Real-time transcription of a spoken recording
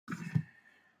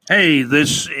Hey,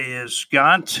 this is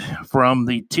Scott from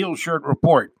the Teal Shirt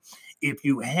Report. If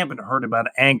you haven't heard about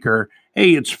Anchor,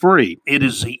 hey, it's free. It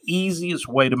is the easiest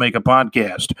way to make a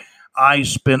podcast. I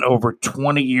spent over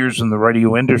 20 years in the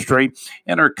radio industry,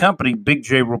 and our company,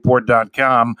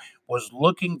 BigJReport.com, was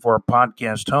looking for a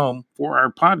podcast home for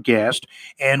our podcast,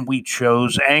 and we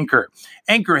chose Anchor.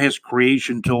 Anchor has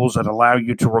creation tools that allow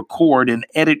you to record and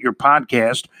edit your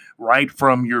podcast right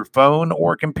from your phone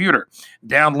or computer.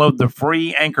 Download the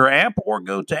free Anchor app or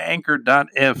go to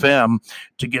anchor.fm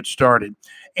to get started.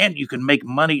 And you can make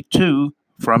money too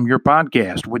from your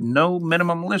podcast with no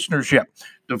minimum listenership.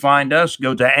 To find us,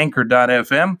 go to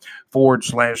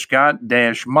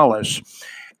anchor.fm/Scott-Mullis.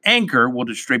 Anchor will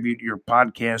distribute your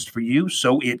podcast for you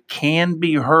so it can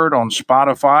be heard on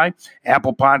Spotify,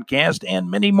 Apple Podcast,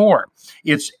 and many more.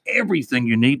 It's everything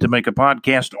you need to make a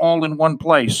podcast all in one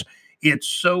place. It's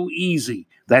so easy.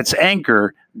 That's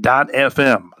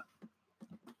anchor.fm.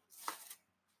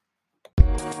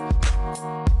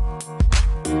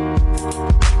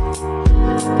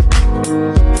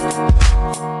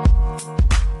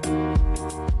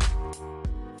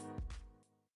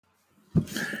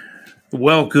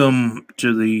 Welcome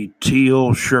to the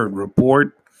Teal Shirt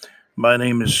Report. My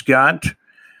name is Scott.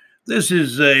 This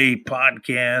is a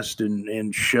podcast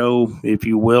and show, if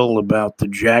you will, about the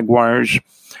Jaguars,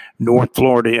 North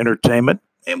Florida entertainment,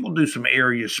 and we'll do some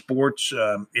area sports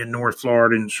in North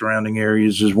Florida and surrounding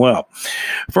areas as well.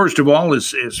 First of all,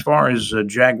 as far as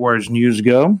Jaguars news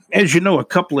go, as you know, a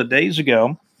couple of days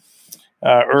ago,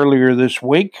 earlier this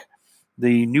week,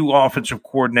 the new offensive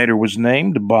coordinator was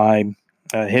named by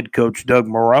head coach Doug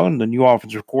Marrone. The new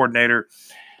offensive coordinator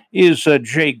is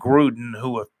Jay Gruden,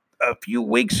 who a few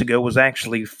weeks ago was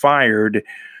actually fired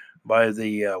by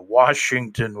the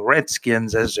Washington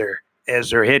Redskins as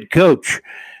their head coach.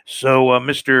 So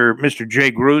Mr.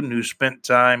 Jay Gruden, who spent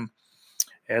time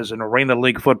as an Arena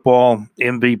League football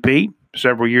MVP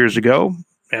several years ago,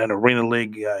 an Arena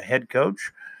League head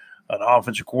coach, an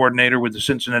offensive coordinator with the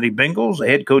Cincinnati Bengals, a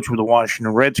head coach with the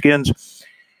Washington Redskins.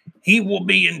 He will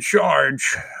be in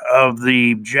charge of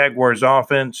the Jaguars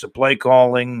offense, the play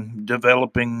calling,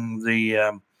 developing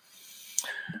the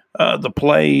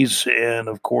plays, and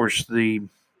of course the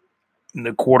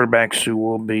quarterbacks who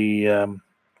will be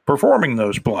performing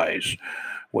those plays,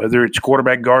 whether it's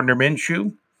quarterback Gardner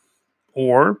Minshew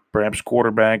or perhaps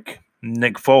quarterback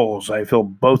Nick Foles. I feel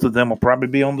both of them will probably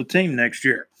be on the team next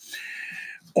year.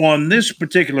 On this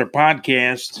particular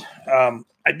podcast,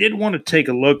 I did want to take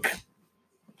a look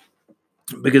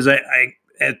because I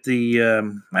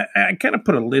kind of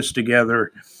put a list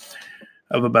together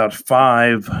of about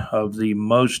 5 of the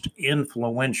most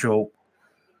influential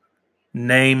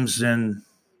names in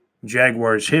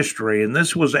Jaguars history, and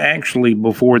this was actually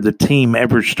before the team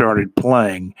ever started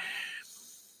playing,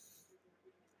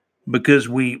 because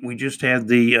we just had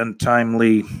the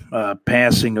untimely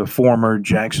passing of former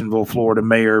Jacksonville, Florida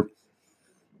Mayor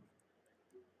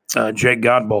Jake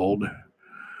Godbold,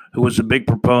 who was a big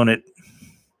proponent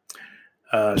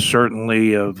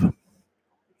certainly of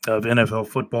NFL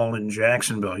football in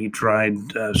Jacksonville. He tried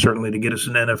certainly to get us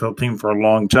an NFL team for a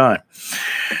long time.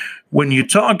 When you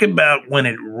talk about when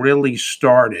it really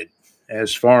started,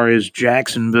 as far as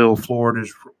Jacksonville,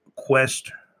 Florida's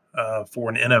quest for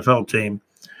an NFL team,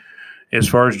 as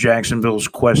far as Jacksonville's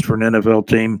quest for an NFL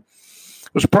team,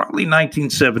 it was probably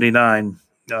 1979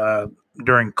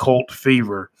 during Colt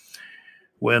Fever,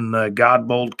 when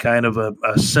Godbold kind of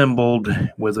assembled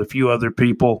with a few other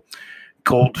people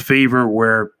Colt Fever,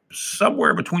 where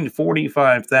somewhere between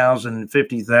 45,000 and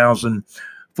 50,000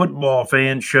 football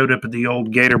fans showed up at the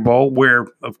old Gator Bowl, where,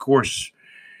 of course,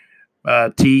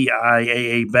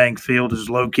 TIAA Bank Field is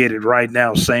located right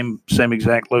now, same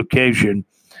exact location.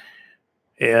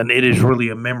 And it is really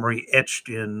a memory etched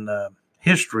in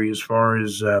history as far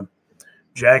as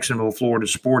Jacksonville, Florida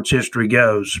sports history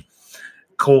goes.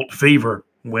 Colt Fever,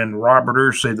 when Robert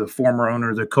Irsay, the former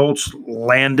owner of the Colts,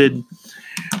 landed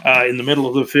in the middle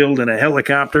of the field in a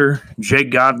helicopter. Jake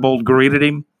Godbold greeted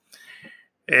him.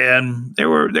 And there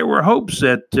were hopes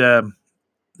that the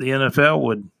NFL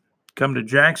would come to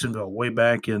Jacksonville way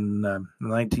back in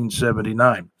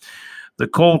 1979. The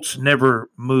Colts never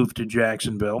moved to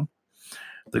Jacksonville.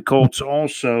 The Colts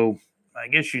also, I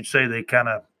guess you'd say, they kind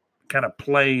of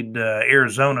played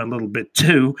Arizona a little bit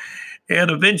too,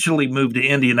 and eventually moved to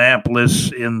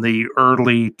Indianapolis in the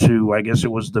early to, I guess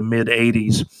it was the mid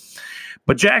 80s.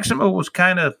 But Jacksonville was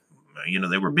kind of,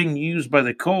 they were being used by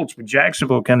the Colts, but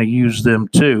Jacksonville kind of used them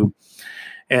too,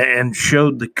 and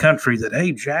showed the country that,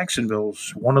 hey,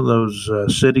 Jacksonville's one of those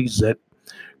cities that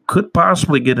could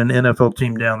possibly get an NFL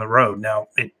team down the road. Now,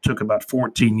 it took about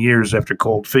 14 years after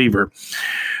Cold Fever.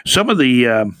 Some of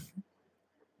the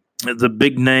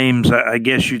big names, I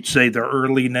guess you'd say the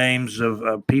early names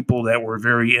of people that were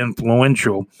very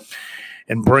influential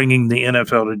in bringing the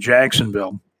NFL to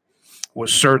Jacksonville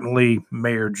was certainly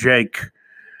Mayor Jake.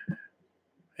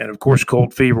 And, of course,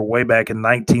 Cold Fever way back in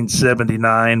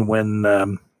 1979 when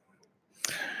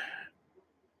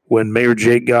Mayor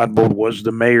Jake Godbold was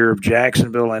the mayor of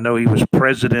Jacksonville. I know he was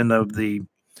president of the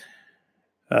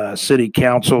city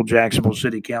council, Jacksonville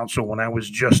City Council, when I was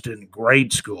just in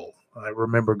grade school. I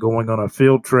remember going on a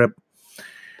field trip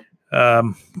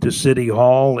to City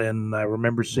Hall, and I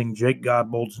remember seeing Jake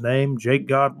Godbold's name, Jake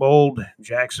Godbold,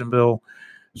 Jacksonville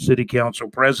City Council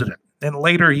president. And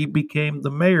later he became the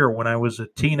mayor when I was a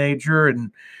teenager,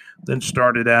 and then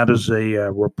started out as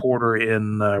a reporter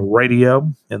in radio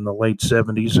in the late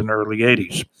 70s and early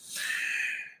 80s.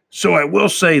 So I will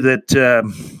say that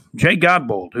Jake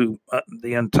Godbold,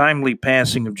 the untimely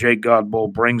passing of Jake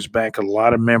Godbold brings back a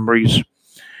lot of memories.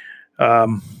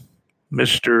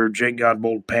 Mr. Jake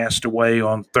Godbold passed away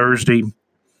on Thursday,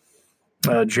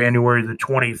 January the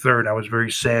 23rd. I was very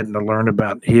saddened to learn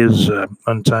about his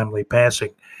untimely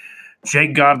passing.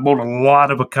 Jake Godbold, a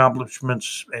lot of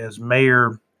accomplishments as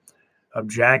mayor of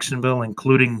Jacksonville,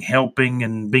 including helping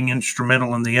and being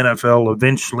instrumental in the NFL,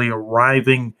 eventually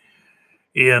arriving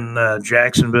in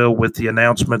Jacksonville with the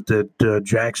announcement that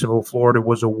Jacksonville, Florida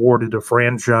was awarded a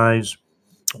franchise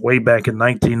way back in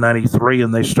 1993,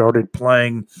 and they started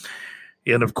playing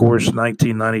in, of course,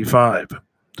 1995.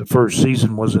 The first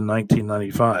season was in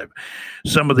 1995.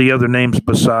 Some of the other names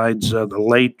besides the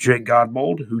late Jake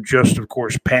Godbold, who just, of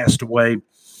course, passed away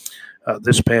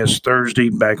this past Thursday,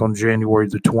 back on January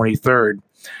the 23rd.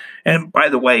 And by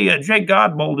the way, Jake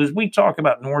Godbold, as we talk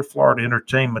about North Florida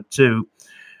entertainment too,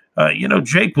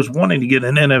 Jake was wanting to get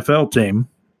an NFL team.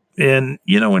 And,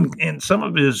 in some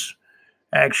of his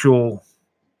actual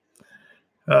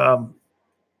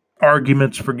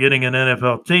arguments for getting an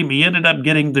NFL team, he ended up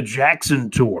getting the Jackson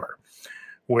Tour,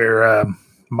 where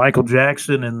Michael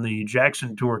Jackson and the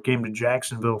Jackson Tour came to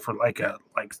Jacksonville for like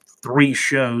 3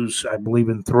 shows, I believe,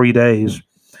 in 3 days.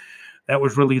 That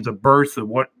was really the birth of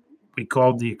what we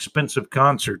called the expensive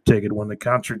concert ticket, when the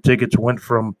concert tickets went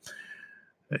from,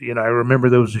 I remember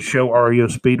there was a show, REO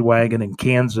Speedwagon in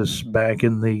Kansas back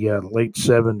in the late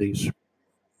 70s,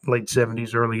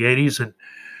 early 80s, and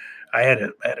I had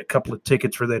a couple of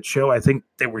tickets for that show. I think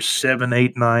they were $7,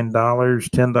 $8, $9,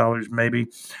 $10 maybe.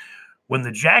 When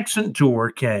the Jackson Tour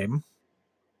came,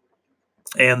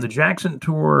 and the Jackson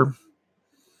Tour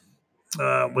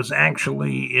was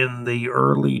actually in the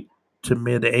early to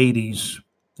mid 80s,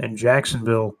 and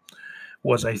Jacksonville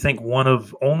was, I think, one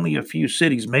of only a few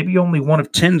cities, maybe only one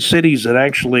of 10 cities that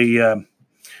actually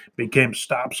became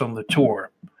stops on the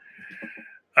tour.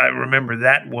 I remember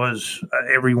that was,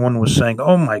 everyone was saying,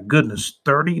 oh my goodness,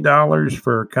 $30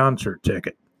 for a concert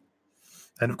ticket.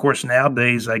 And of course,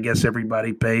 nowadays, I guess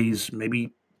everybody pays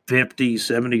maybe $50,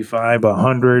 $75,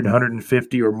 $100,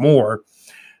 $150 or more,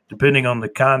 depending on the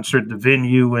concert, the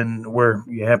venue, and where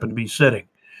you happen to be sitting.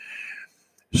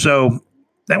 So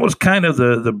that was kind of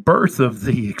the birth of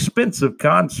the expensive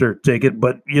concert ticket.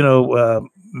 But,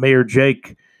 Mayor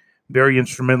Jake, very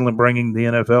instrumental in bringing the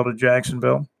NFL to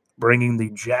Jacksonville, bringing the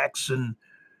Jackson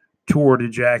Tour to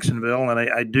Jacksonville. And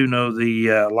I do know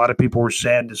a lot of people were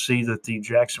sad to see that the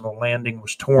Jacksonville Landing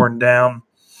was torn down.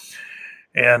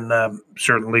 And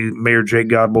certainly Mayor Jake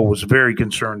Godbold was very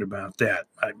concerned about that.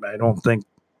 I don't think,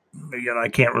 I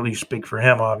can't really speak for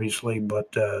him, obviously,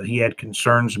 but he had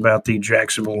concerns about the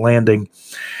Jacksonville Landing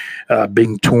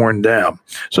being torn down.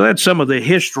 So that's some of the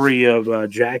history of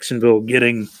Jacksonville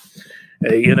getting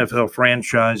a NFL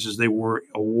franchise, as they were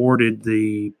awarded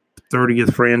the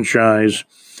 30th franchise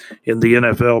in the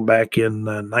NFL back in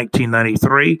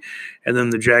 1993. And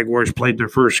then the Jaguars played their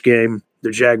first game.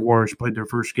 The Jaguars played their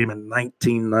first game in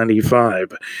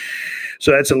 1995.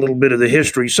 So that's a little bit of the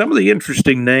history. Some of the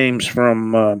interesting names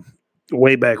from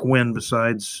way back when,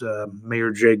 besides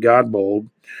Mayor Jake Godbold,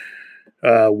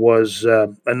 was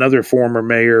another former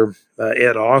mayor,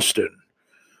 Ed Austin,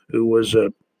 who was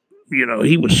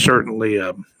he was certainly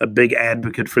a big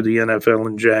advocate for the NFL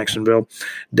in Jacksonville.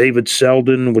 David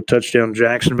Selden with Touchdown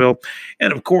Jacksonville.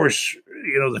 And, of course,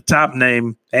 the top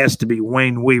name has to be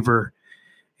Wayne Weaver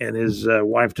and his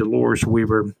wife, Dolores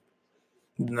Weaver.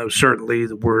 Certainly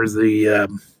were the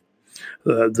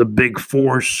big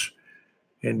force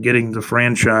in getting the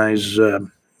franchise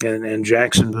and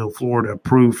Jacksonville, Florida,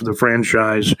 approved for the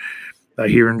franchise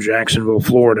here in Jacksonville,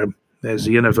 Florida, as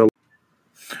the NFL.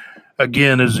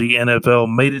 again as the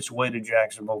NFL made its way to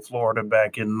Jacksonville, Florida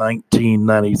back in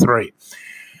 1993.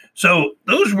 So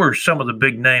those were some of the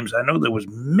big names. I know there was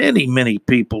many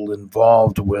people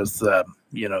involved with,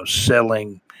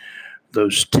 selling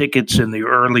those tickets in the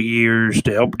early years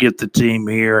to help get the team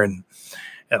here, and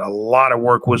a lot of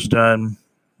work was done.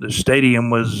 The stadium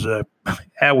was,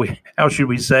 how should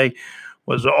we say,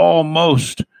 was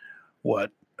almost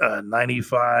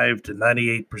 95 to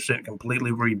 98%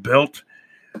 completely rebuilt,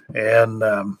 and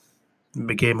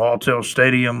became Alltel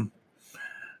Stadium.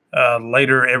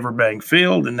 Later, Everbank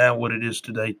Field, and now what it is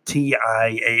today,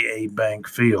 TIAA Bank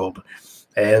Field.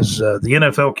 As the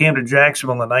NFL came to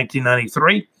Jacksonville in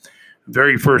 1993, the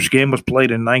very first game was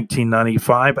played in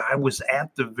 1995. I was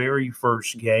at the very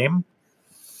first game,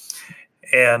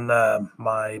 and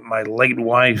my late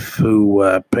wife,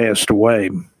 who passed away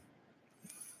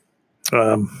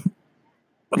a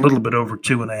little bit over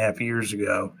 2.5 years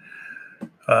ago,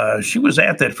 she was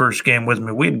at that first game with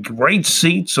me. We had great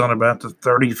seats on about the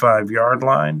 35-yard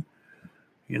line.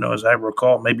 As I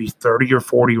recall, maybe 30 or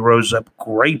 40 rows up,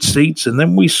 great seats. And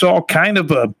then we saw kind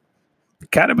of a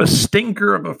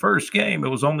stinker of a first game. It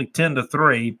was only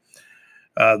 10-3.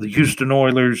 The Houston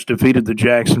Oilers defeated the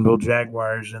Jacksonville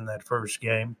Jaguars in that first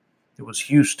game. It was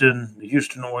the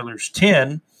Houston Oilers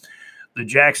 10, the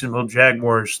Jacksonville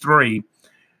Jaguars 3.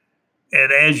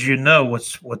 And as you know,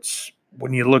 what's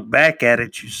when you look back at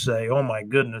it, you say, oh, my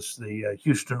goodness, the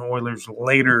Houston Oilers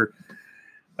later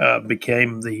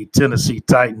became the Tennessee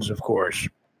Titans, of course.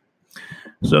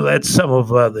 So that's some of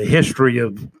the history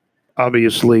of,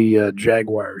 obviously,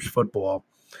 Jaguars football.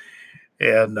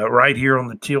 And right here on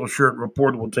the Teal Shirt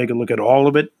Report, we'll take a look at all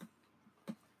of it,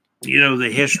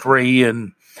 the history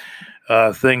and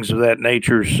things of that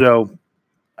nature. So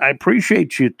I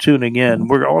appreciate you tuning in.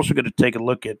 We're also going to take a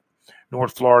look at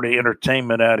North Florida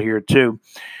entertainment out here too.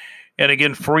 And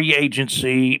again, free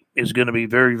agency is going to be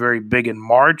very, very big in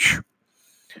March.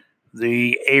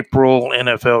 The April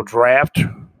NFL draft,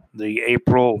 the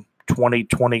April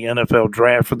 2020 NFL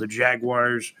draft for the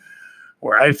Jaguars,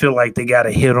 where I feel like they got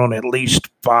to hit on at least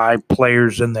 5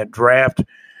 players in that draft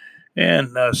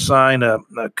and sign a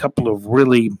couple of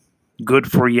really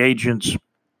good free agents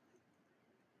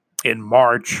in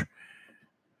March.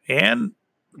 And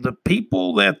the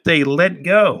people that they let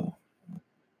go,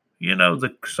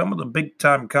 some of the big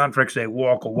time contracts they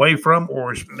walk away from,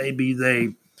 or maybe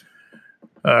they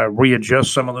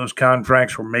readjust some of those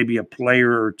contracts where maybe a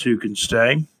player or two can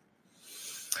stay.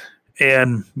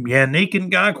 And Yannick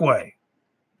Ngakoue,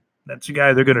 that's a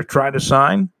guy they're going to try to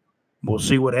sign. We'll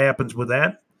see what happens with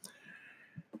that.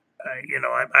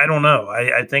 I don't know.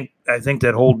 I think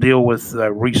that whole deal with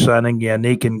re-signing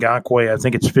Yannick Ngakoue, I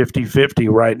think it's 50-50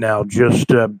 right now, just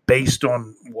based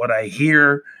on what I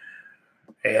hear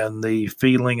and the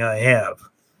feeling I have.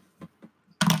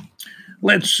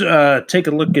 Let's take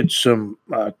a look at some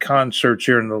concerts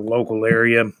here in the local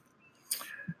area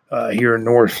here in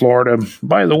North Florida.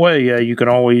 By the way, you can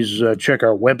always check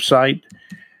our website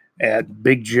at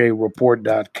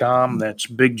bigjreport.com. That's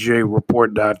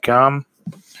bigjreport.com.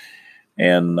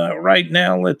 And right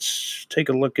now, let's take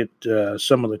a look at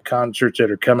some of the concerts that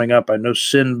are coming up. I know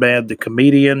Sinbad the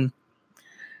Comedian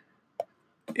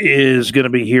is going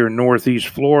to be here in Northeast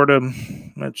Florida.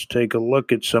 Let's take a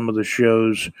look at some of the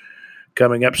shows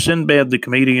coming up. Sinbad the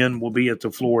Comedian will be at the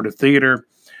Florida Theater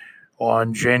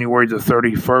on January the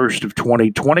 31st of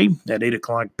 2020 at 8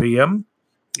 o'clock p.m.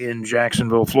 in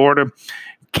Jacksonville, Florida.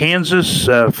 Kansas,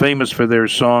 famous for their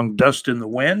song Dust in the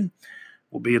Wind,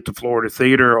 will be at the Florida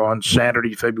Theater on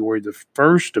Saturday, February the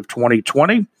 1st of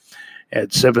 2020 at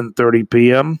 7:30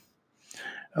 p.m.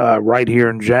 Right here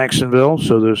in Jacksonville.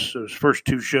 So those first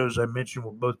 2 shows I mentioned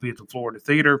will both be at the Florida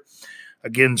Theater.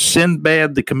 Again,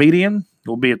 Sinbad the Comedian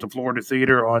will be at the Florida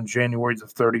Theater on January the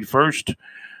 31st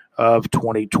of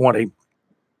 2020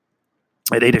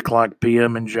 at 8 o'clock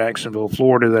p.m. in Jacksonville,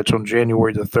 Florida. That's on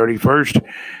January the 31st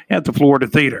at the Florida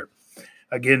Theater.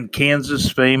 Again, Kansas,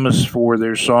 famous for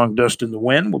their song Dust in the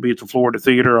Wind, will be at the Florida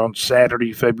Theater on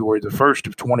Saturday, February the 1st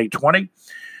of 2020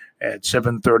 at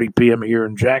 7:30 p.m. here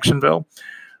in Jacksonville.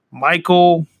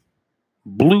 Michael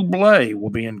Bublé will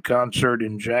be in concert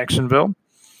in Jacksonville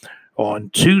on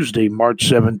Tuesday, March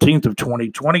 17th of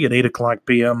 2020 at 8 o'clock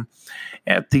p.m.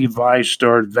 at the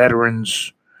VyStar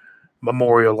Veterans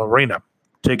Memorial Arena.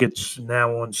 Tickets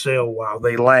now on sale while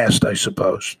they last, I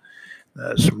suppose.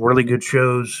 Some really good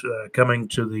shows coming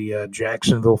to the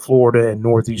Jacksonville, Florida, and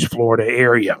Northeast Florida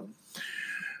area.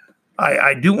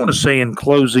 I do want to say in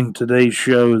closing today's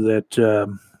show that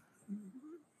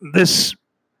this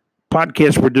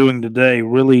podcast we're doing today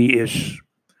really is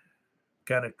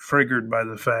kind of triggered by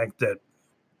the fact that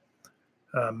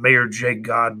Mayor Jay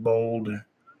Godbold,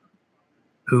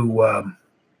 who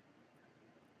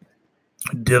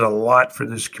did a lot for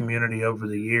this community over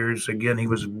the years. Again, he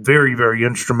was very, very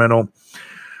instrumental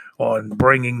on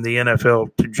bringing the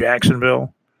NFL to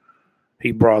Jacksonville.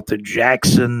 He brought the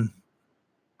Jackson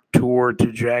tour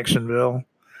to Jacksonville.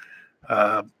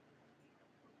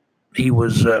 He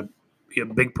was a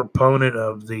big proponent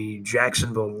of the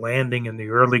Jacksonville landing in the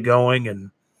early going,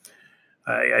 and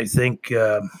I think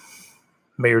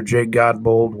Mayor Jay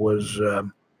Godbold was.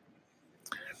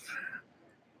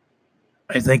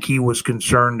 I think he was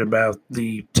concerned about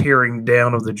the tearing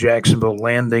down of the Jacksonville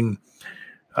landing,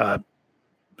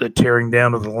 the tearing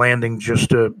down of the landing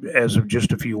as of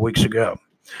just a few weeks ago.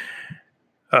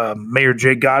 Mayor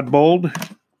Jay Godbold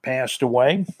passed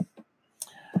away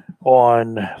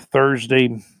on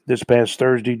this past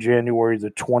Thursday, January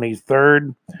the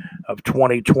 23rd of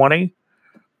 2020.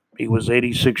 He was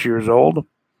 86 years old.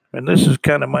 And this is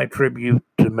kind of my tribute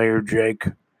to Mayor Jake.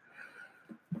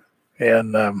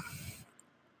 And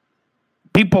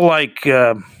people like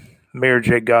Mayor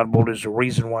Jake Godbold is the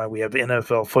reason why we have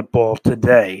NFL football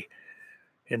today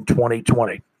in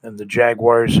 2020. And the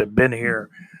Jaguars have been here,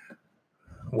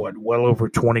 well over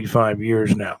 25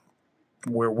 years now,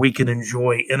 where we can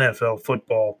enjoy NFL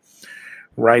football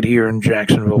right here in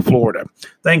Jacksonville, Florida.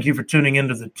 Thank you for tuning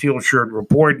into the Teal Shirt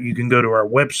Report. You can go to our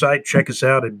website. Check us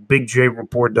out at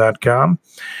bigjreport.com.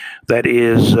 That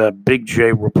is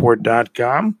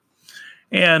bigjreport.com.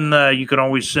 And you can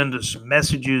always send us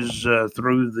messages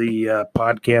through the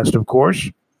podcast, of course.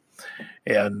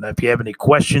 And if you have any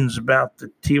questions about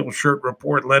the Teal Shirt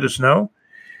Report, let us know.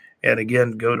 And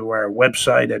again, go to our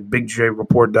website at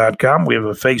bigjreport.com. We have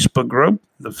a Facebook group.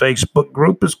 The Facebook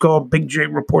group is called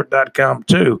bigjreport.com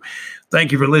too.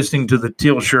 Thank you for listening to the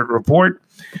Teal Shirt Report.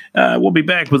 We'll be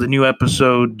back with a new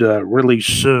episode really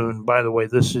soon. By the way,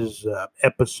 this is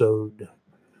episode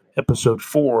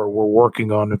 4 we're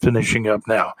working on and finishing up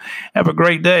now. Have a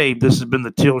great day. This has been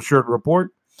the Teal Shirt Report.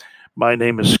 My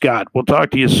name is Scott. We'll talk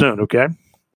to you soon, okay?